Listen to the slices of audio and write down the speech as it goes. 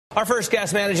Our first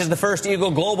guest manages the First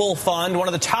Eagle Global Fund, one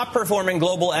of the top-performing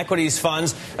global equities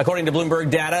funds, according to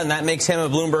Bloomberg data, and that makes him a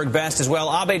Bloomberg best as well.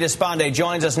 Abhay Deshpande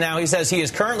joins us now. He says he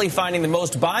is currently finding the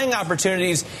most buying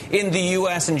opportunities in the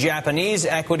U.S. and Japanese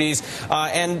equities,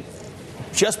 and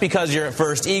just because you're at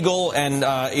First Eagle and,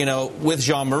 with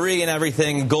Jean-Marie and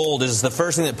everything, gold is the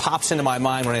first thing that pops into my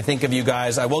mind when I think of you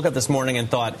guys. I woke up this morning and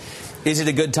thought, is it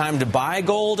a good time to buy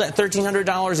gold at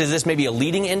 $1,300? Is this maybe a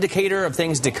leading indicator of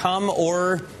things to come,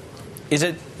 or is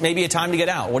it maybe a time to get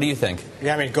out? What do you think?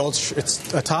 Yeah, I mean,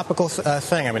 it's a topical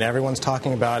thing. I mean, everyone's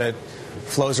talking about it.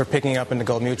 Flows are picking up into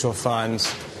gold mutual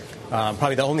funds.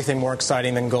 Probably the only thing more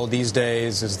exciting than gold these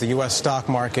days is the U.S. stock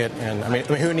market. And I mean,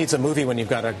 who needs a movie when you've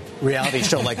got a reality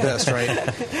show like this,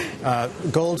 right?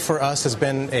 Gold for us has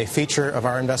been a feature of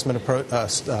our investment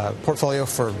portfolio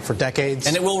for decades.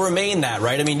 And it will remain that,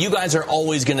 right? I mean, you guys are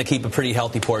always going to keep a pretty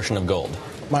healthy portion of gold.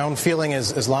 My own feeling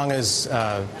is, as long as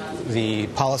the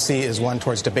policy is one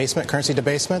towards debasement, currency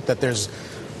debasement, that there's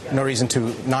no reason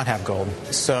to not have gold.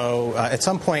 So at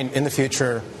some point in the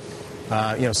future,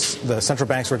 the central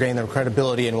banks will gain their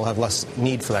credibility and we'll have less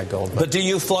need for that gold. But do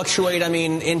you fluctuate, I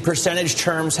mean, in percentage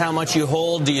terms, how much you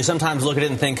hold? Do you sometimes look at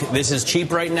it and think this is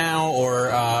cheap right now,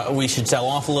 or we should sell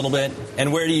off a little bit?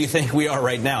 And where do you think we are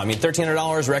right now? I mean,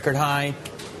 $1,300, record high?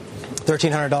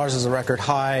 $1,300 is a record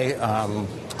high.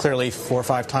 Clearly 4 or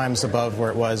 5 times above where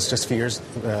it was just a few years,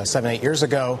 7, 8 years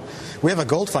ago. We have a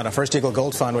gold fund, a First Eagle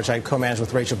Gold Fund, which I co-manage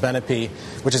with Rachel Benepe,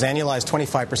 which has annualized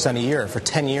 25% a year for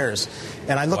 10 years.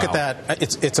 And I look at that,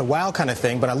 it's a wow kind of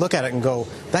thing, but I look at it and go,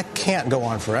 that can't go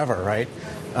on forever, right?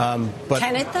 But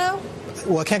can it, though?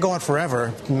 Well, it can't go on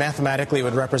forever. Mathematically, it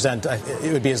would represent,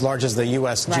 it would be as large as the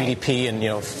U.S. GDP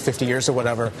in 50 years or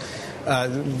whatever.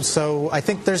 So I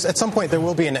think at some point there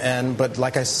will be an end, but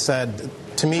like I said,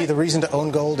 to me, the reason to own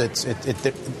gold,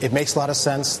 it makes a lot of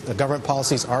sense. The government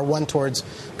policies are one towards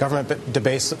government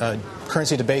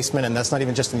currency debasement, and that's not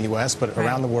even just in the U.S., but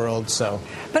around the world. So,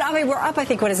 but I mean, we're up, I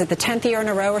think, what is it, the 10th year in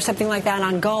a row or something like that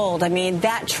on gold. I mean,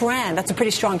 that trend, that's a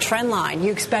pretty strong trend line.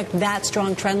 You expect that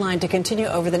strong trend line to continue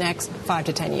over the next 5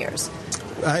 to 10 years?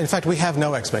 In fact, we have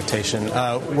no expectation.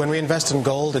 When we invest in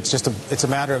gold, it's a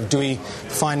matter of, do we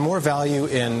find more value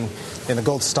in the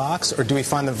gold stocks, or do we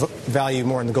find the value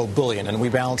more in the gold bullion? And we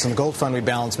balance in the gold fund, we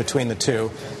balance between the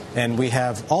two. And we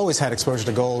have always had exposure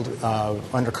to gold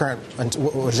under current,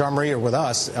 with Jean-Marie or with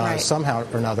us, somehow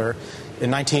or another. In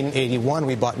 1981,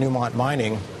 we bought Newmont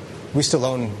Mining. We still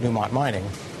own Newmont Mining.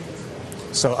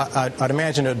 So I'd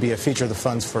imagine it would be a feature of the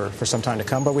funds for some time to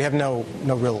come, but we have no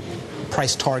real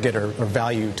price target or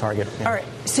value target. All right.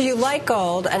 So you like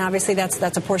gold, and obviously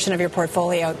that's a portion of your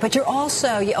portfolio, but you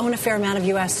own a fair amount of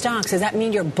U.S. stocks. Does that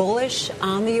mean you're bullish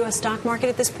on the U.S. stock market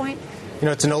at this point?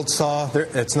 It's an old saw.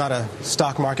 It's not a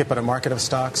stock market, but a market of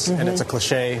stocks, and it's a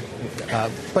cliche.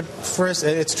 But for us,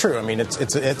 it's true. I mean,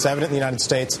 it's evident in the United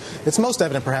States. It's most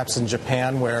evident perhaps in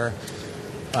Japan, where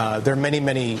there are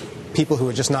many people who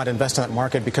would just not invest in that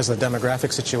market because of the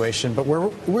demographic situation. But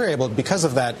we're able, because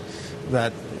of that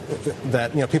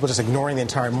people just ignoring the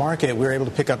entire market, we're able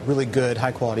to pick up really good,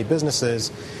 high-quality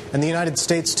businesses. And the United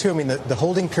States, too, I mean, the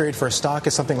holding period for a stock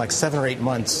is something like 7 or 8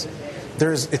 months.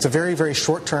 It's a very, very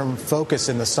short-term focus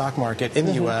in the stock market in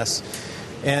the U.S.,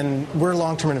 and we're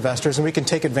long-term investors, and we can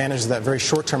take advantage of that very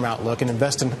short-term outlook and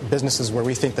invest in businesses where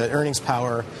we think that earnings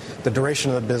power, the duration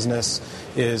of the business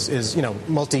is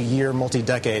multi-year,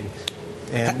 multi-decade.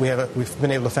 And we've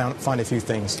been able to find a few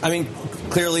things. I mean,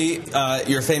 clearly,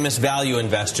 you're famous value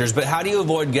investors, but how do you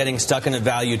avoid getting stuck in a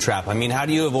value trap? I mean, how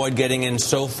do you avoid getting in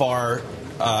so far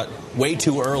way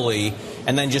too early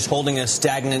and then just holding a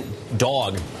stagnant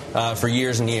dog for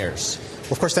years and years?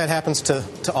 Well, of course, that happens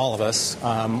to all of us.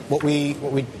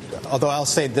 Although I'll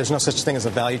say there's no such thing as a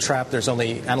value trap, there's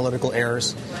only analytical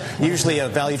errors. Usually a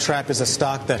value trap is a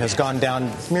stock that has gone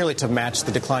down merely to match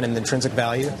the decline in the intrinsic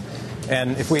value.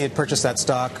 And if we had purchased that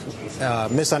stock,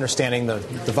 misunderstanding the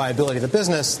viability of the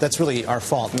business, that's really our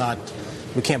fault.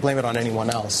 We can't blame it on anyone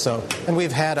else. And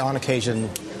we've had on occasion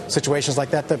situations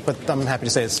like that, but I'm happy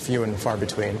to say it's few and far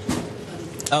between.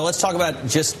 Let's talk about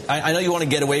I know you want to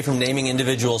get away from naming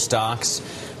individual stocks,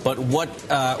 but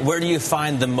where do you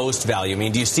find the most value? I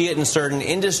mean, do you see it in certain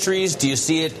industries? Do you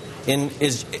see it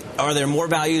are there more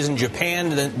values in Japan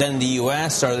than the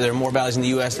U.S.? Are there more values in the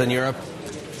U.S. than Europe?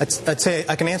 I'd say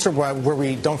I can answer where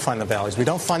we don't find the values. We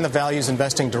don't find the values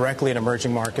investing directly in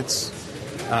emerging markets.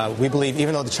 We believe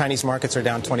even though the Chinese markets are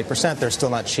down 20%, they're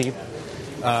still not cheap.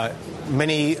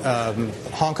 Many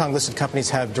Hong Kong-listed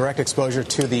companies have direct exposure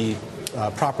to the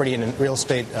property and real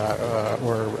estate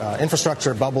or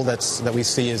infrastructure bubble that we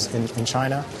see is in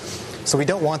China. So we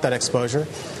don't want that exposure.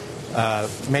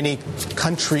 Many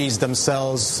countries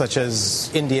themselves, such as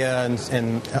India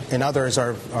and others,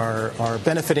 are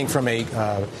benefiting from a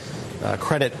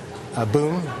credit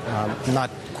boom, not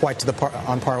quite to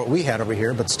on par what we had over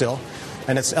here, but still.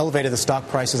 And it's elevated the stock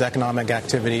prices, economic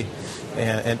activity,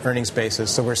 and earnings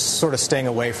basis. So we're sort of staying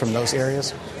away from those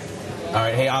areas. All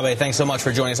right. Hey, Abhay, thanks so much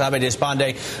for joining us. Abhay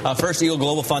Deshpande, First Eagle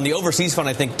Global Fund, the overseas fund,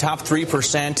 I think, top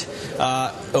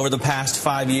 3% over the past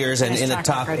 5 years, and in the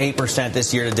top 8%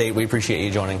 this year to date. We appreciate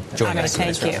you joining us.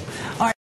 Thank you. All right.